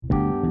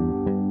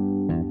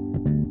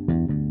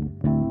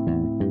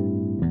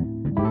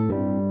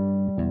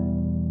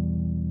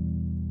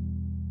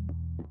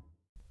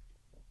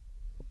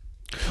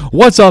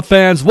What's up,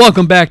 fans?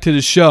 Welcome back to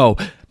the show.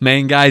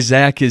 Main guy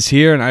Zach is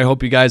here, and I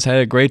hope you guys had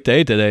a great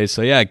day today.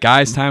 So, yeah,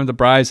 Guys Time to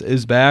Prize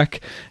is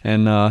back,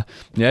 and,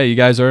 you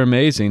guys are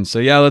amazing. So,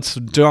 yeah, let's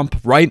jump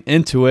right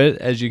into it.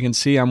 As you can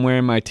see, I'm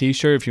wearing my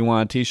T-shirt. If you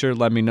want a T-shirt,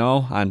 let me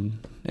know on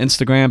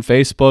Instagram,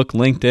 Facebook,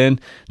 LinkedIn.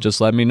 Just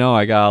let me know.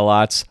 I got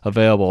lots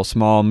available,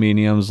 small,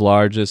 mediums,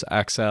 larges,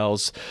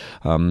 XLs.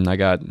 I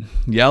got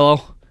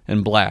yellow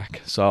and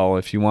black. So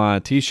if you want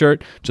a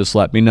T-shirt, just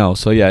let me know.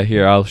 So yeah,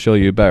 here, I'll show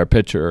you a better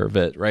picture of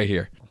it right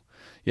here.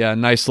 Yeah,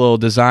 nice little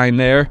design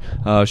there.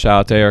 Shout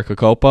out to Erica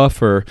Copa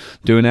for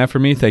doing that for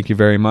me. Thank you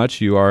very much.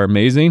 You are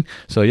amazing.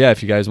 So yeah,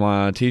 if you guys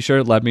want a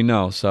T-shirt, let me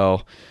know.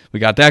 So we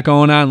got that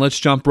going on. Let's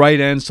jump right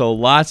in. So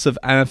lots of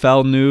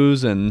NFL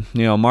news, and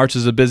March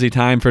is a busy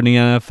time for the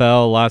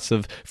NFL. Lots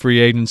of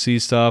free agency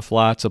stuff.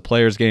 Lots of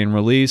players getting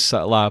released.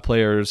 A lot of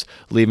players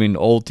leaving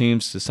old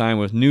teams to sign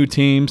with new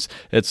teams.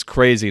 It's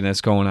craziness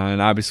going on.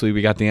 And obviously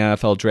we got the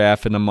NFL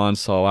draft in a month,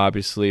 so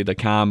obviously the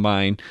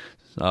combine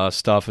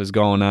stuff is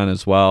going on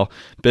as well.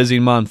 Busy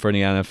month for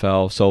the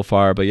NFL so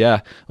far, but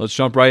yeah, let's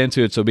jump right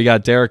into it. So we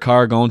got Derek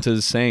Carr going to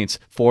the Saints,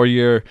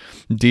 4-year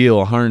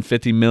deal,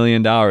 $150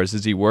 million.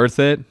 Is he worth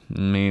it? I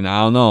mean,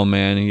 I don't know,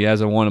 man. He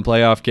hasn't won a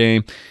playoff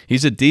game.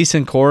 He's a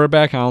decent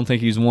quarterback. I don't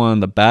think he's one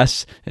of the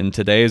best in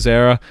today's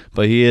era,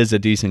 but he is a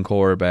decent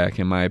quarterback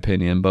in my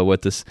opinion. But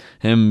with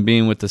him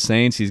being with the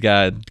Saints, he's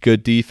got a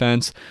good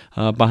defense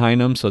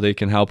behind him, so they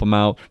can help him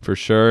out for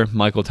sure.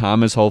 Michael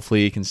Thomas,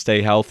 hopefully he can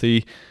stay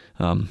healthy.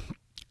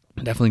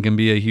 Definitely can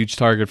be a huge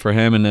target for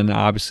him. And then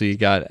obviously you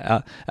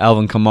got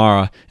Alvin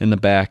Kamara in the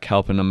back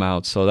helping him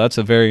out. So that's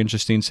a very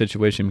interesting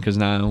situation, because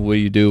now what do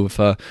you do with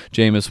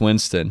Jameis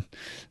Winston?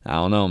 I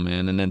don't know,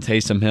 man. And then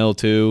Taysom Hill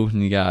too.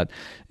 And you got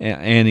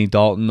Andy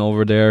Dalton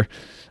over there.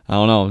 I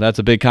don't know. That's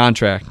a big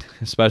contract,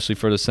 especially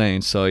for the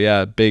Saints. So,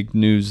 yeah, big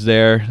news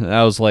there.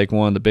 That was like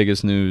one of the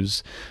biggest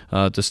news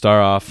to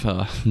start off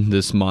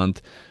this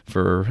month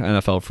for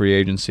NFL free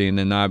agency. And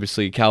then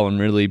obviously Calvin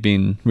Ridley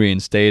being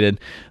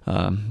reinstated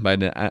by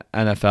the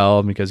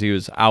NFL because he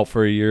was out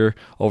for a year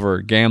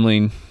over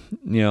gambling,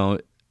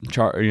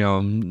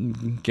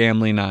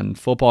 gambling on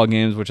football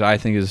games, which I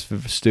think is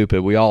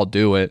stupid. We all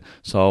do it.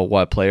 So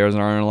what, players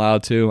aren't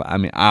allowed to? I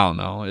mean, I don't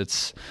know.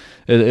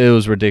 It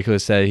was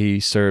ridiculous that he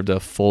served a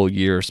full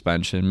year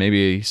suspension,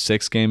 maybe a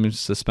 6-game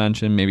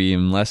suspension, maybe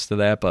even less than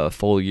that, but a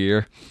full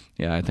year.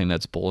 Yeah, I think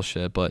that's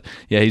bullshit. But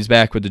yeah, he's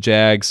back with the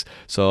Jags,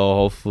 so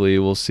hopefully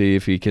we'll see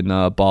if he can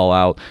ball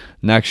out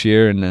next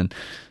year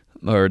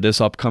or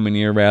this upcoming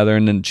year rather.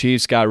 And then the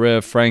Chiefs got rid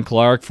of Frank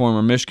Clark,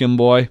 former Michigan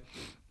boy.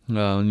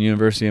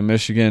 University of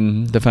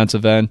Michigan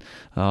defensive end.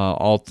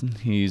 I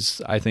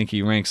think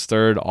he ranks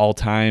 3rd all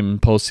time in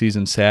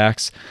postseason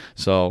sacks.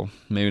 So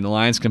maybe the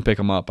Lions can pick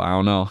him up. I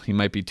don't know. He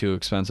might be too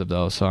expensive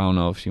though, so I don't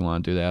know if you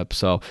want to do that.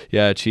 So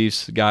yeah,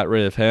 Chiefs got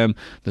rid of him.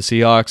 The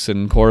Seahawks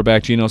and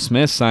quarterback Geno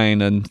Smith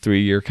signed a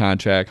 3-year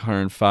contract,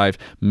 $105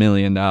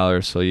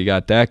 million. So you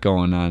got that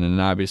going on,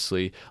 and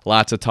obviously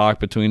lots of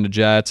talk between the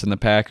Jets and the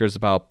Packers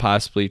about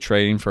possibly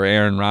trading for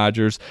Aaron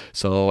Rodgers.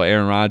 So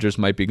Aaron Rodgers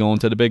might be going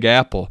to the Big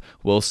Apple.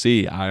 We'll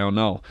see. I don't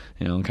know.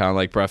 Kind of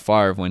like Brett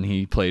Favre when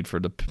he played for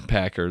the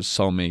Packers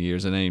so many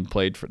years, and then he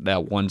played for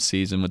that one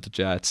season with the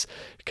Jets.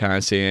 Kind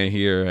of seeing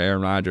here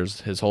Aaron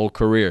Rodgers his whole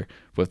career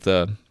with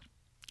the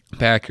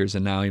Packers,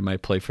 and now he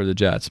might play for the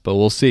Jets. But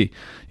we'll see.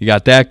 You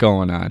got that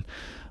going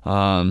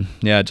on.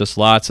 Just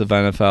lots of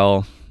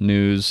NFL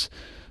news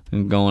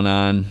going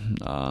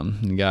on.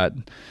 You got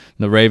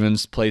the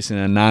Ravens placing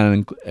a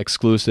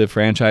non-exclusive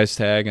franchise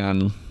tag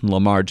on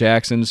Lamar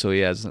Jackson, so he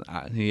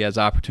has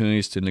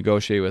opportunities to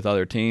negotiate with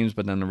other teams,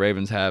 but then the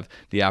Ravens have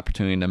the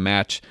opportunity to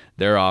match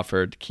their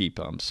offer to keep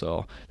him.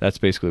 So that's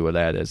basically what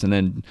that is. And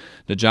then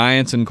the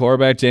Giants and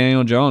quarterback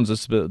Daniel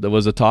Jones, there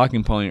was a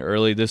talking point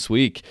early this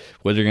week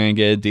whether they're going to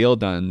get a deal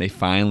done. They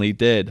finally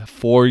did.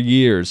 4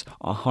 years,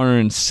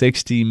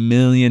 $160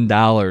 million,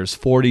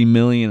 $40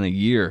 million a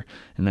year.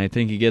 And I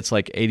think he gets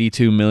like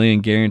 $82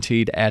 million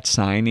guaranteed at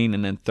signing,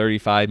 and then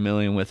 $35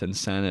 million with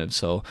incentives.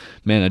 So,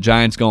 man, the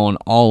Giants going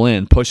all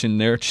in, pushing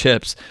their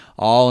chips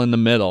all in the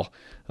middle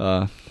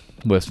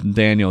with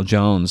Daniel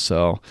Jones.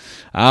 So,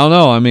 I don't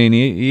know. I mean,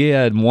 he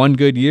had one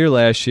good year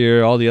last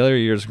year. All the other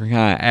years were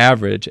kind of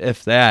average,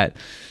 if that.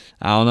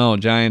 I don't know.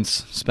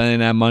 Giants spending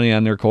that money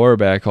on their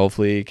quarterback.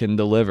 Hopefully he can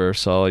deliver.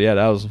 So yeah,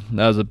 that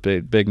was a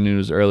big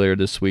news earlier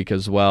this week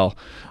as well.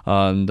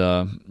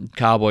 The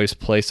Cowboys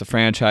placed a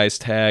franchise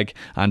tag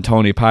on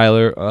Tony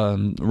Pollard,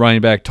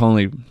 running back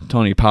Tony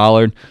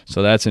Pollard.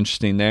 So that's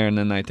interesting there. And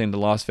then I think the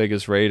Las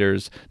Vegas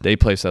Raiders, they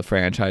placed a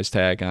franchise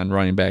tag on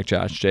running back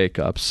Josh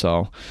Jacobs.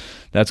 So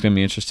that's going to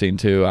be interesting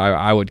too.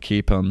 I would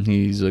keep him.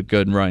 He's a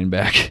good running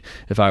back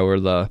if I were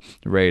the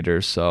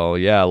Raiders. So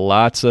yeah,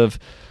 lots of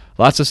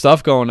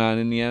stuff going on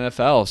in the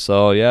NFL.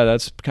 So, yeah,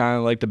 that's kind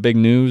of like the big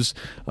news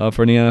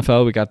for the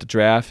NFL. We got the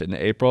draft in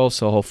April,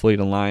 so hopefully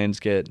the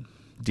Lions get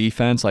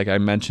defense. Like I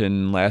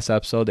mentioned last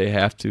episode, they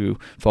have to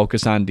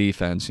focus on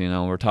defense.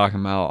 We're talking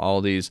about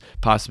all these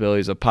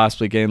possibilities of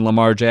possibly getting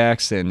Lamar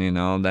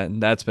Jackson,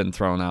 that's been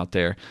thrown out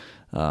there.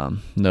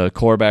 The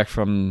quarterback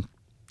from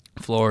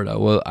Florida.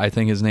 Well, I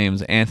think his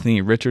name's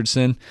Anthony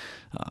Richardson.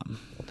 Um,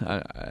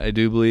 I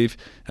do believe.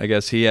 I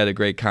guess he had a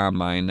great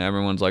combine.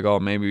 Everyone's like, oh,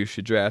 maybe we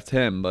should draft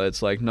him. But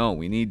it's like, no,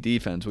 we need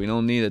defense. We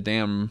don't need a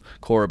damn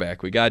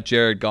quarterback. We got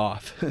Jared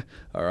Goff.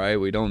 All right?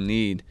 We don't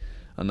need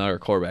another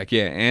quarterback.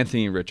 Yeah,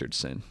 Anthony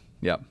Richardson.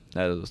 Yep,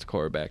 that is the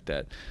quarterback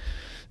that,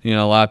 a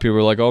lot of people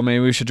are like, oh,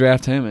 maybe we should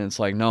draft him. And it's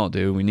like, no,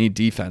 dude, we need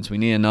defense. We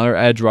need another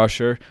edge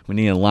rusher. We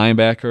need a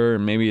linebacker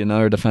and maybe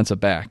another defensive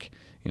back.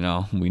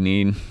 We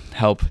need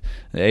help.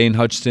 Aiden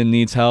Hutchinson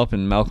needs help,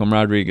 and Malcolm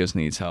Rodriguez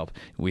needs help.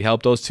 If we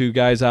help those two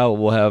guys out,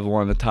 we'll have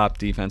one of the top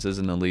defenses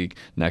in the league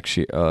next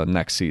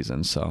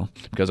season. So,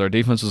 because our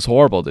defense was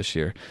horrible this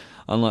year,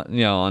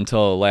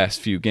 until the last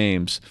few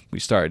games, we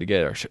started to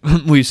get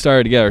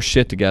our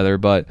shit together.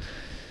 But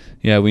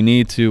yeah, we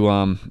need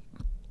to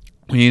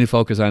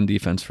focus on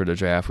defense for the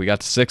draft. We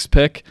got the 6th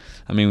pick.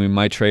 We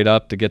might trade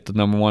up to get the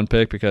number 1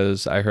 pick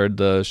because I heard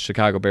the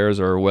Chicago Bears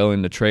are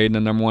willing to trade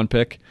the number 1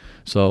 pick.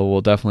 So we'll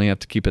definitely have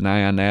to keep an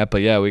eye on that.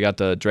 But yeah, we got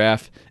the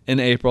draft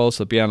in April,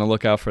 so be on the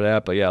lookout for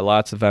that. But yeah,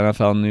 lots of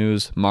NFL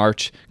news.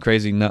 March,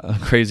 crazy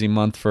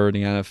month for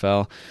the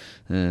NFL.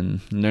 And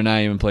they're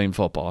not even playing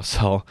football.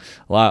 So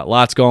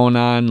lots going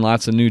on,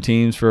 lots of new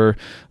teams for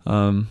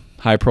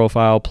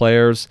high-profile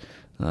players.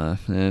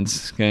 And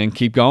it's going to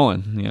keep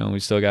going. We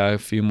still got a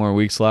few more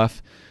weeks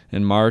left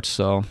in March,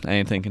 so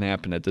anything can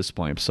happen at this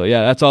point. So,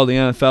 yeah, that's all the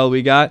NFL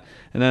we got.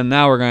 And then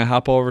now we're going to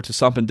hop over to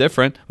something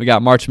different. We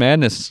got March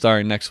Madness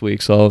starting next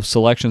week. So,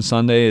 Selection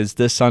Sunday is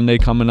this Sunday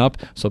coming up,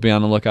 so be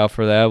on the lookout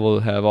for that. We'll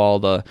have all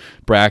the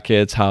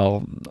brackets,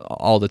 how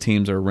all the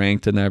teams are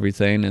ranked and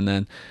everything. And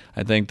then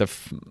I think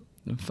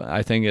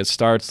it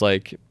starts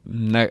like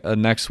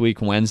next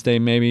week, Wednesday,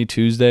 maybe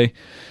Tuesday.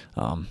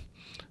 And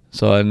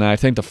I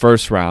think the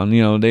first round,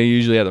 they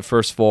usually have the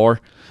first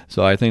 4.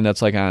 So I think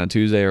that's like on a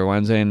Tuesday or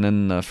Wednesday. And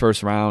then the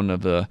first round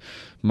of the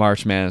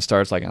March Madness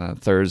starts like on a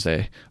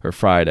Thursday or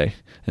Friday.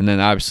 And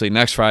then obviously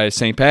next Friday is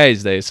St.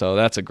 Patty's Day, so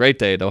that's a great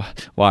day to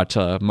watch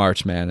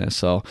March Madness.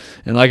 So,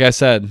 and like I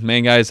said,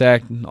 main guy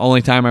Zach,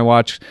 only time I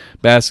watch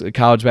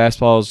college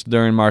basketball is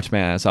during March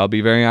Madness. I'll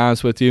be very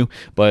honest with you,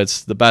 but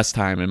it's the best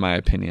time in my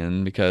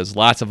opinion because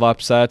lots of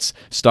upsets,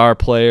 star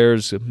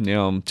players,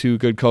 2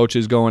 good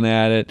coaches going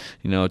at it,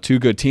 2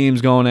 good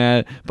teams going at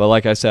it. But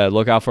like I said,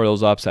 look out for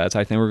those upsets.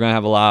 I think we're going to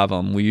have a lot of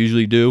them. We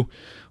usually do.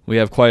 We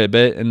have quite a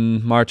bit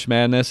in March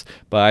Madness,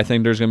 but I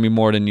think there's going to be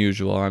more than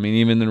usual.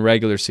 Even in the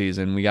regular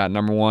season, we got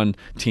number 1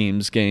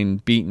 teams getting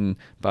beaten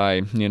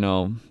by,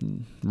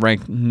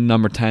 ranked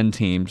number 10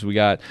 teams. We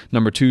got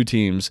number 2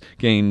 teams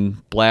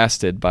getting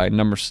blasted by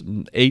number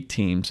 8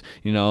 teams.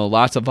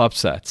 Lots of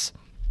upsets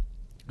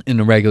in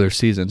the regular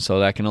season, so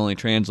that can only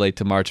translate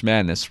to March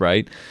Madness,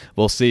 right?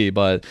 We'll see,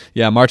 but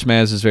yeah, March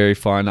Madness is very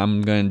fun.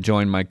 I'm going to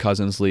join my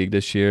cousin's league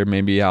this year.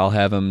 Maybe I'll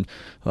have him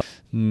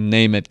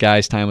name it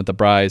Guys Time with the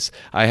Bryce.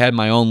 I had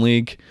my own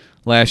league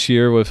last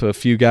year with a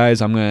few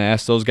guys. I'm going to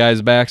ask those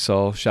guys back,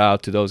 so shout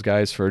out to those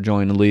guys for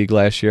joining the league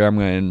last year. I'm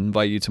going to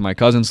invite you to my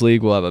cousin's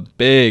league. We'll have a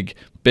big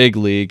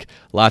league,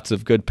 lots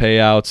of good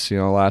payouts,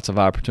 lots of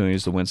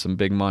opportunities to win some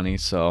big money,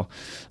 so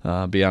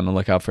be on the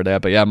lookout for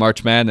that. But yeah,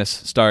 March Madness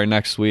starting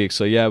next week,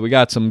 so yeah, we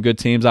got some good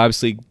teams.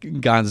 Obviously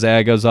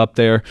Gonzaga's up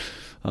there.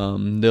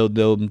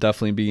 They'll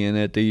definitely be in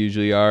it. They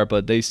usually are,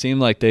 but they seem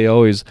like they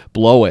always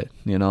blow it.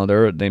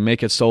 They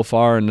make it so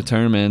far in the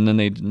tournament, and then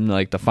they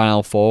like the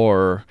Final Four,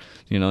 or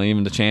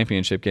even the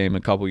championship game a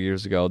couple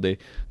years ago.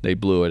 They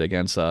blew it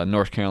against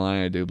North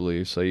Carolina, I do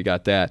believe. So you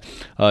got that.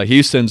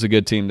 Houston's a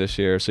good team this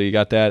year. So you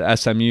got that.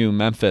 SMU,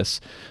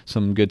 Memphis,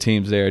 some good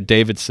teams there.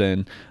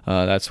 Davidson,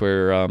 that's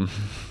where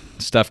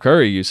Steph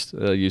Curry used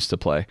to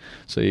play.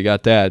 So you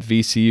got that.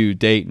 VCU,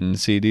 Dayton.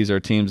 See, these are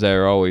teams that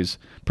are always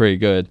pretty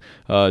good.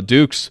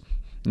 Duke's,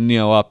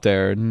 up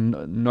there.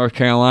 North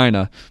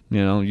Carolina,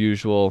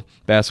 usual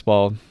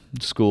basketball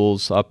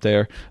schools up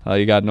there.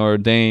 You got Notre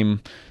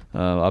Dame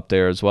up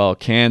there as well.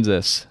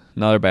 Kansas,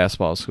 another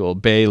basketball school.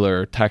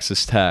 Baylor,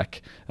 Texas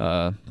Tech.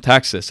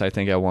 Texas, I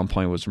think at one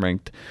point was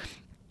ranked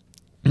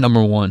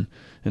number 1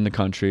 in the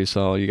country.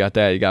 So you got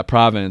that. You got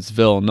Providence,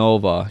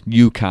 Villanova,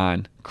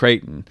 UConn,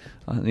 Creighton.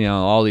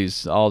 All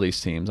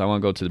these teams. I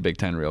want to go to the Big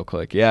Ten real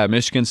quick. Yeah,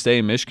 Michigan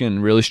State,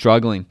 Michigan really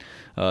struggling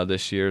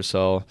this year.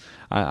 So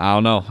I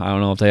don't know. I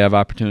don't know if they have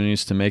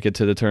opportunities to make it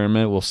to the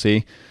tournament. We'll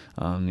see.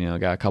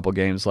 Got a couple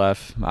games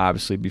left,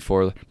 obviously,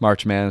 before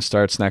March Madness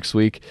starts next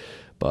week.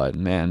 But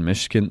man,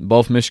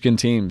 both Michigan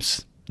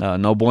teams,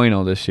 no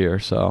bueno this year.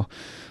 So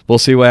we'll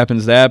see what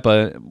happens that.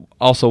 But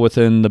also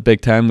within the Big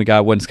Ten, we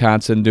got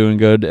Wisconsin doing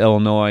good,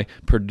 Illinois,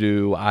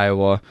 Purdue,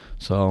 Iowa.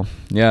 So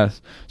yeah,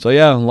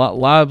 a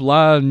lot of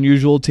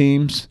unusual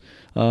teams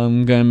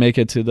gonna make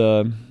it to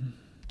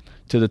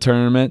the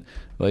tournament.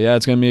 But yeah,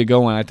 it's gonna be a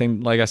good one. I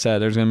think, like I said,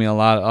 there's gonna be a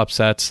lot of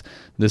upsets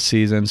this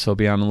season, so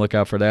be on the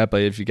lookout for that.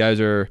 But if you guys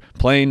are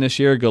playing this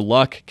year, good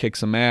luck, kick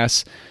some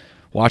ass.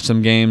 Watch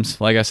some games.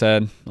 Like I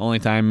said, only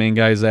time main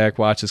guy Zach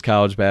watches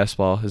college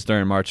basketball is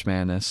during March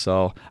Madness.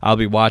 So I'll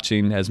be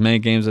watching as many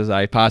games as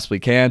I possibly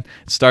can.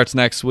 It starts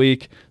next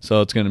week,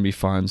 so it's going to be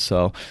fun.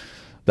 So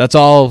that's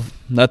all.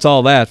 That's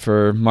all that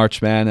for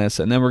March Madness,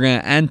 and then we're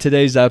gonna end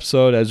today's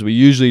episode as we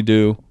usually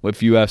do with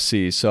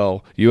UFC.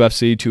 So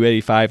UFC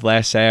 285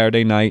 last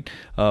Saturday night.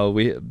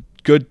 We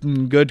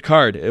good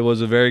card. It was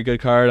a very good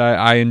card.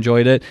 I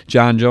enjoyed it.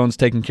 Jon Jones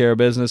taking care of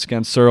business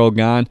against Ciryl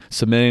Gane,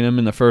 submitting him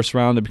in the first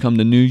round to become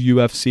the new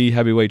UFC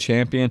heavyweight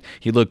champion.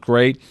 He looked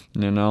great.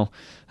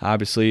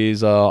 Obviously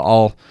he's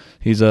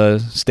a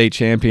state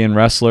champion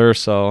wrestler,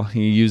 so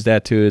he used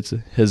that to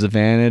his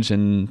advantage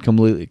and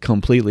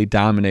completely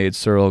dominated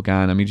Ciryl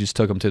Gane. I mean, he just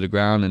took him to the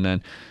ground and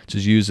then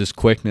just used his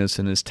quickness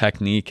and his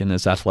technique and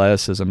his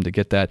athleticism to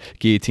get that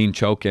guillotine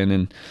choke in.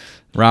 And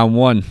round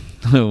one,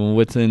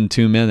 within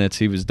 2 minutes,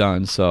 he was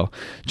done. So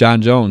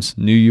Jon Jones,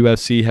 new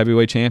UFC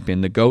heavyweight champion.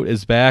 The GOAT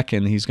is back,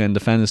 and he's going to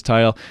defend his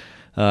title.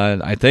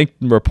 I think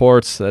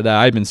reports that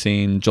I've been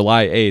seeing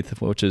July 8th,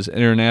 which is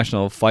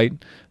International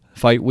Fight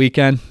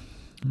Weekend.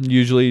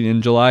 Usually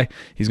in July,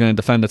 he's going to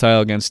defend the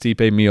title against Stipe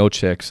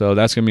Miocic. So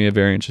that's going to be a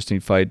very interesting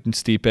fight.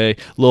 Stipe, a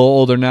little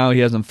older now. He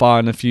hasn't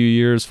fought in a few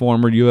years.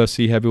 Former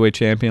UFC heavyweight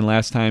champion.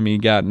 Last time he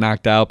got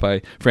knocked out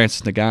by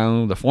Francis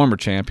Ngannou, the former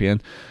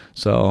champion.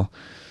 So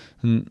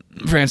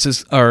Stipe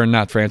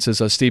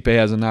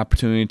has an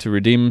opportunity to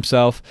redeem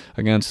himself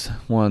against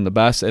one of the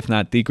best, if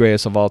not the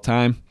greatest of all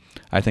time.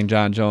 I think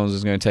Jon Jones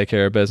is going to take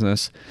care of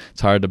business.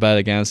 It's hard to bet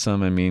against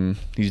him. I mean,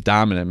 he's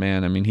dominant,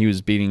 man. I mean, he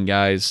was beating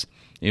guys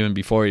even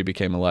before he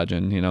became a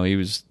legend. He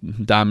was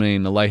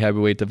dominating the light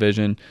heavyweight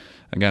division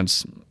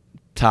against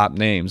top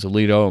names: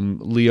 Lyoto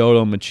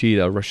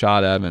Machida,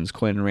 Rashad Evans,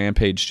 Quentin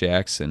Rampage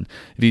Jackson,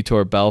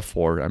 Vitor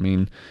Belfort. I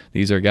mean,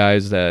 these are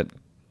guys that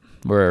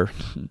were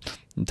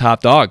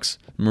top dogs.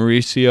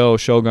 Mauricio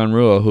Shogun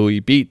Rua, who he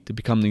beat to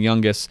become the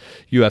youngest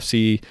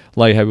UFC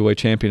light heavyweight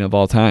champion of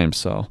all time.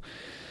 So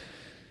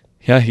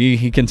yeah,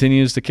 he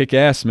continues to kick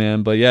ass,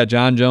 man. But yeah,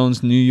 Jon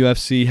Jones, new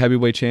UFC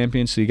heavyweight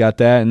champion, so you got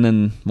that. And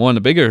then one of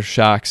the bigger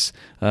shocks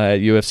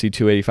at UFC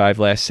 285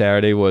 last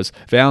Saturday was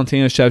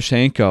Valentina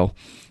Shevchenko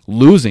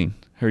losing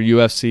her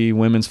UFC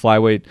women's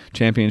flyweight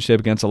championship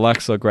against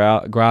Alexa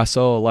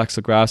Grasso.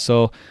 Alexa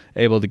Grasso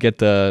able to get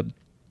the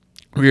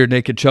rear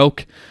naked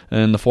choke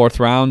in the fourth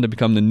round to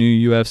become the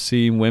new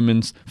UFC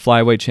women's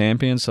flyweight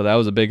champion. So that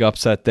was a big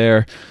upset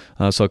there.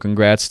 So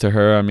congrats to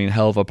her. I mean,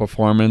 hell of a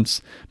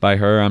performance by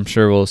her. I'm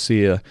sure we'll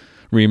see a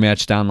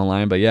rematch down the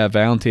line. But yeah,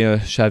 Valentina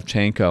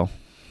Shevchenko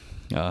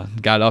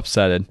got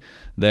upsetted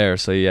there.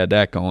 So you had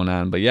that going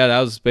on. But yeah,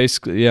 that was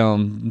basically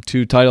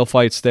 2 title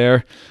fights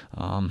there.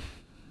 But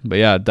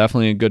yeah,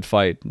 definitely a good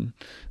fight.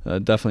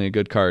 Definitely a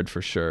good card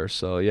for sure.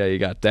 So yeah, you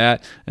got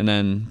that. And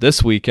then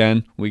this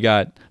weekend we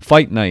got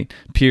Fight Night.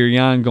 Petr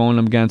Yan going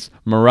up against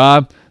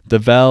Merab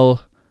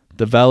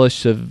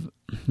Dvalishvili.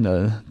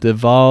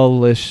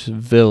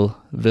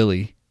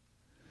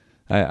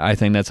 I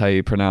think that's how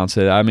you pronounce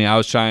it. I mean, I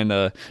was trying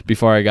to,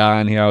 before I got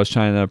on here, I was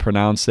trying to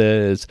pronounce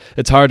it.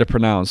 It's hard to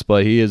pronounce,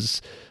 but he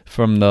is,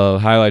 from the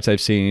highlights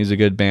I've seen, he's a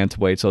good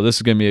bantamweight. So this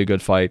is going to be a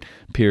good fight.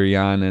 Petr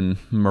Yan and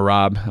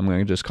Merab. I'm going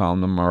to just call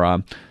him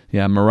Merab.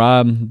 Yeah,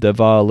 Merab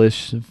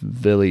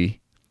Dvalishvili.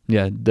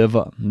 Yeah,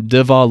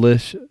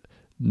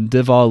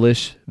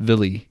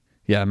 Dvalishvili.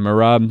 Yeah,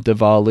 Merab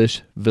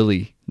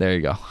Dvalishvili. There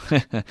you go.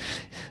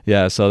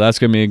 Yeah, so that's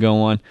going to be a good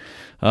one.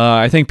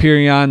 I think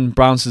Petr Yan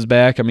bounces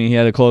back. I mean, he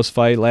had a close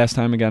fight last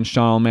time against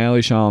Sean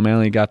O'Malley. Sean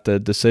O'Malley got the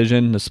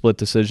split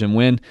decision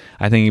win.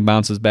 I think he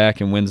bounces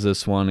back and wins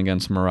this one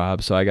against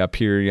Merab. So I got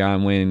Petr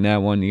Yan winning that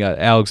one. You got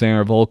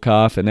Alexander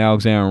Volkov and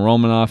Alexander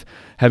Romanov.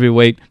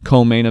 Heavyweight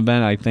co-main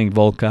event. I think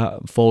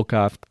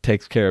Volkov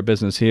takes care of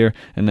business here.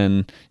 And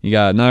then you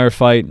got another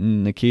fight,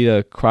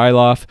 Nikita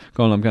Krylov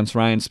going up against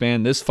Ryan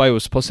Spann. This fight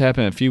was supposed to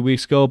happen a few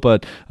weeks ago,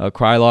 but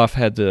Krylov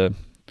had to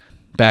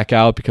back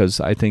out because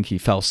I think he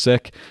fell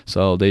sick,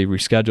 so they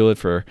rescheduled it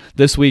for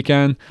this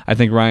weekend. I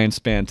think Ryan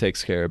Spann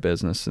takes care of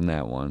business in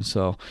that one.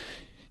 So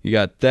you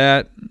got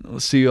that.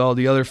 Let's see all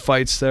the other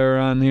fights that are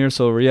on here.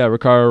 So yeah,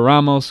 Ricardo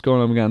Ramos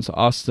going up against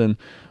Austin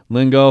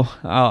Lingo.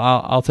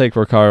 I'll take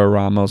Ricardo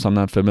Ramos. I'm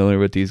not familiar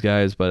with these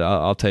guys, but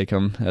I'll take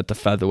him at the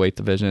featherweight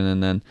division.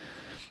 And then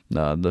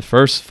the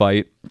first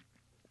fight,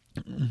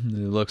 it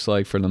looks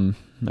like for them,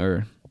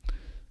 or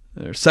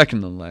their second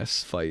to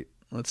last fight.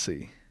 Let's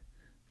see.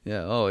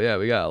 Yeah. Oh, yeah.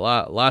 We got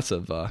lots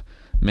of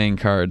main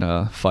card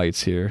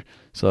fights here.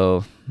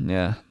 So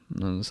yeah, I'm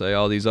gonna say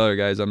all these other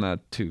guys I'm not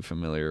too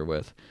familiar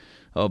with.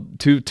 Oh,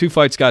 two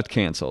fights got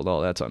canceled.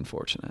 Oh, that's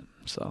unfortunate.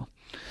 So,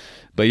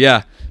 but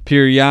yeah,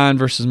 Petr Yan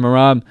versus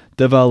Merab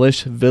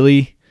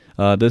Dvalishvili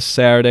this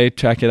Saturday.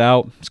 Check it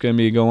out. It's gonna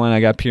be a good one.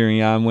 I got Petr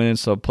Yan winning.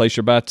 So place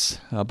your bets.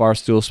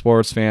 Barstool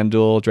Sports,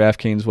 FanDuel,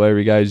 DraftKings, whatever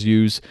you guys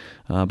use.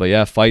 But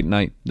yeah, Fight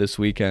Night this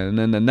weekend. And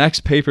then the next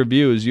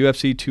pay-per-view is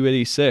UFC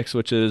 286,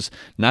 which is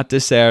not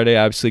this Saturday,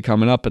 obviously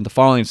coming up, but the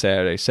following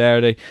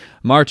Saturday,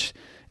 March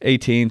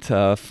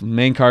 18th.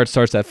 Main card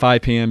starts at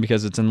 5 p.m.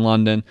 because it's in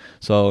London.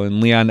 So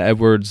in Leon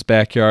Edwards'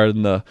 backyard,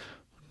 and the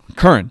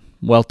current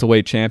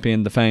welterweight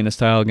champion defending his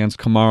title against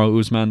Kamaru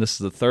Usman. This is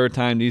the third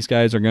time these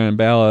guys are going to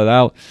battle it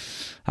out.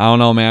 I don't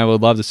know, man. I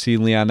would love to see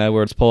Leon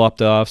Edwards pull up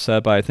the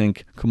offset, but I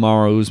think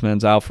Kamaru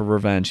Usman's out for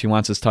revenge. He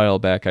wants his title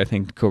back. I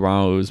think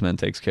Kamaru Usman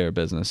takes care of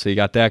business. So you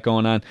got that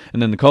going on.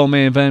 And then the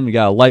co-main event, we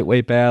got a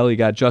lightweight battle. You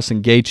got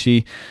Justin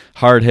Gaethje,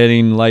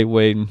 hard-hitting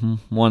lightweight,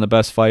 one of the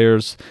best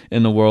fighters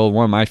in the world,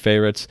 one of my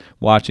favorites.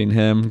 Watching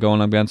him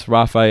going up against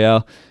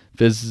Rafael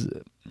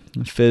Viziev.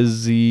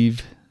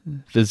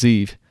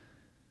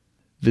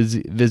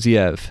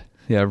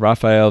 Yeah,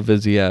 Rafael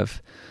Viziev.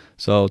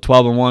 So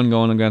 12-1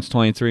 going against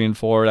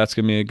 23-4. That's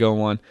gonna be a good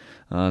one.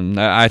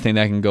 I think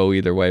that can go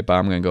either way, but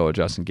I'm gonna go with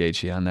Justin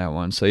Gaethje on that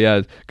one. So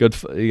yeah, good.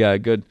 You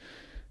got good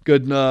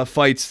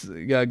fights.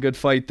 You got a good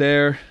fight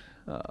there.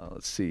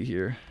 Let's see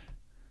here.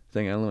 I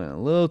think I went a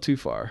little too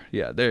far.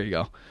 Yeah, there you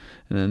go.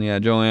 And then yeah,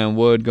 Joanne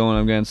Wood going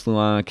up against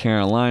Luana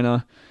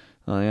Carolina.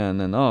 Yeah, and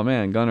then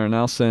Gunnar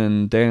Nelson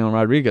and Daniel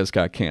Rodriguez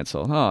got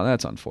canceled. Oh,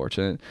 that's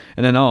unfortunate.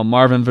 And then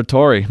Marvin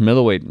Vettori,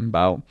 middleweight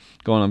bout,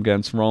 going up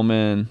against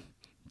Roman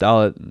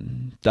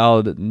Dalidze.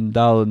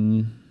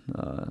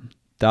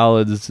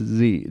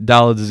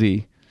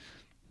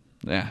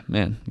 Yeah,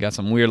 man, got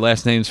some weird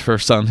last names for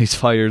some of these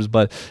fighters,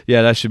 but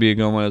yeah, that should be a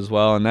good one as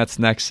well. And that's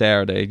next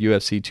Saturday,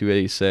 UFC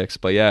 286.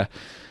 But yeah,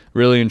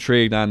 really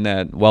intrigued on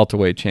that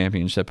welterweight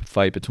championship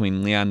fight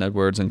between Leon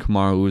Edwards and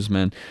Kamaru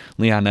Usman.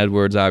 Leon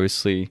Edwards,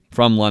 obviously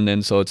from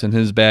London, so it's in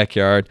his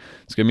backyard.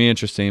 It's gonna be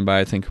interesting, but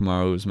I think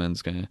Kamaru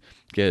Usman's gonna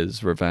get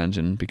his revenge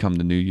and become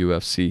the new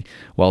UFC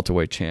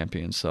welterweight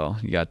champion. So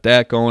you got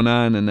that going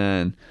on, and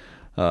then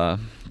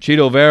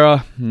Chito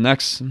Vera,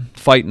 next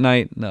fight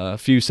night, a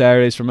few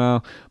Saturdays from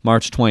now,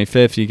 March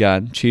 25th, you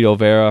got Chito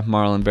Vera,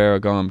 Marlon Vera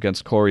going up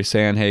against Corey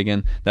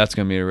Sandhagen. That's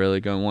going to be a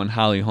really good one.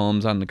 Holly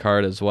Holmes on the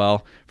card as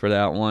well for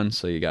that one,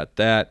 so you got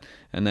that.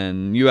 And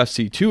then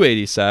UFC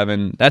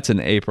 287, that's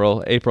in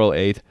April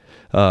 8th.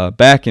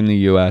 Back in the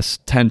U.S.,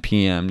 10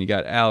 p.m., you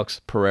got Alex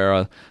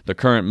Pereira, the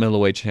current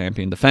middleweight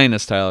champion, defending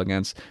his title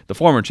against the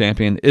former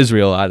champion,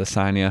 Israel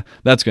Adesanya.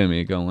 That's going to be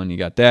a good one. You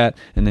got that.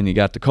 And then you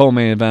got the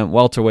co-main event,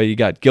 welterweight. You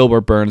got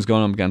Gilbert Burns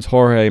going up against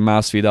Jorge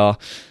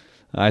Masvidal.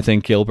 I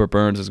think Gilbert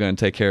Burns is going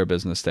to take care of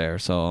business there.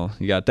 So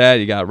you got that.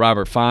 You got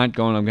Robert Font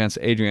going up against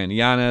Adrian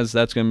Yanez.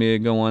 That's going to be a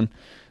good one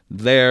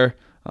there.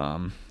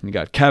 You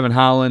got Kevin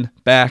Holland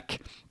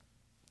back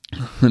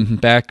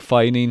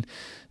fighting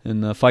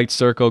in the fight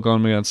circle,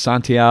 going against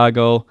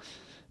Santiago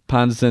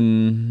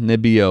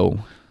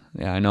Ponzinibbio.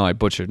 Yeah, I know I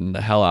butchered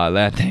the hell out of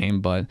that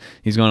name, but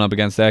he's going up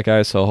against that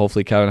guy, so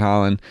hopefully Kevin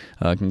Holland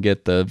can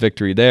get the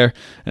victory there.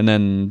 And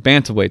then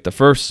bantamweight, the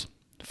first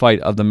fight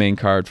of the main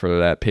card for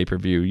that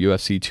pay-per-view,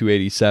 UFC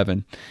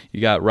 287. You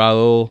got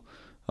Raul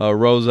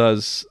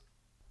Rosas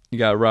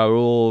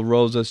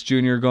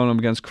Jr. going up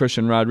against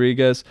Christian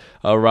Rodriguez.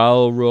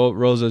 Raul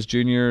Rosas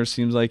Jr.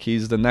 seems like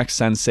he's the next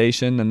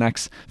sensation, the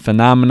next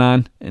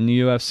phenomenon in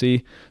the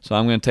UFC. So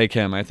I'm going to take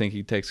him. I think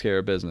he takes care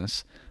of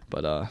business.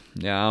 But,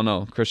 yeah, I don't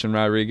know. Christian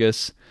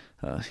Rodriguez,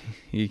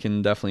 he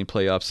can definitely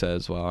play upset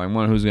as well. I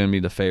wonder who's going to be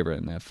the favorite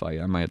in that fight.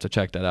 I might have to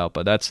check that out.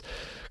 But that's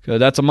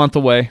a month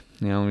away.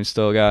 You know, we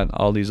still got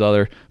all these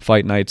other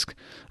fight nights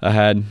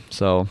ahead.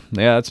 So,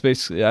 yeah, that's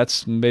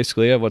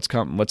basically it.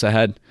 What's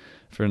ahead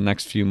for the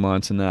next few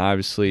months. And then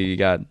obviously you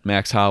got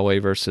Max Holloway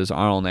versus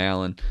Arnold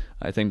Allen,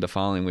 I think the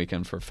following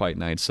weekend for fight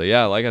night. So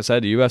yeah, like I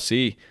said, the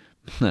UFC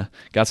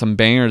got some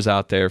bangers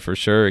out there for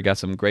sure. Got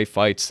some great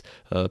fights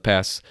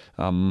past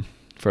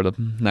for the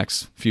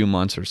next few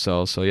months or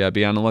so. So yeah,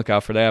 be on the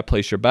lookout for that.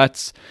 Place your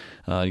bets.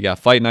 You got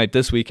fight night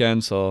this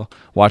weekend, so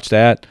watch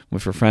that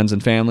with your friends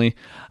and family.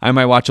 I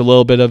might watch a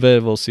little bit of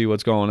it. We'll see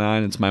what's going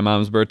on. It's my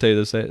mom's birthday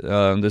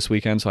this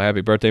weekend, so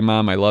happy birthday,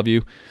 Mom. I love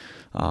you.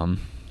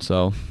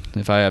 So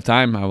if I have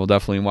time, I will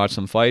definitely watch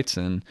some fights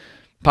and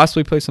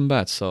possibly play some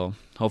bets. So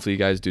hopefully you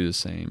guys do the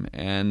same.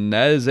 And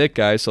that is it,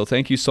 guys. So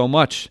thank you so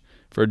much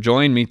for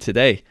joining me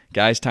today.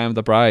 Guys, Time of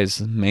the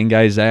Prize, main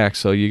guy Zach.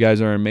 So you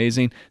guys are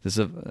amazing. This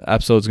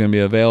episode is going to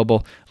be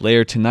available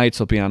later tonight,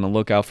 so be on the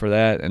lookout for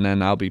that. And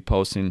then I'll be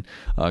posting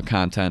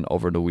content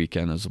over the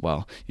weekend as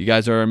well. You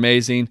guys are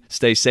amazing.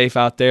 Stay safe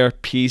out there.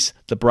 Peace.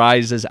 The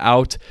Prize is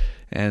out.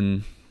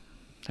 And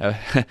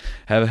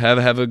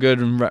have a good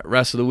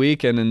rest of the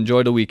week and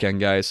enjoy the weekend,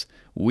 guys.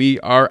 We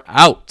are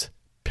out.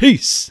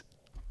 Peace.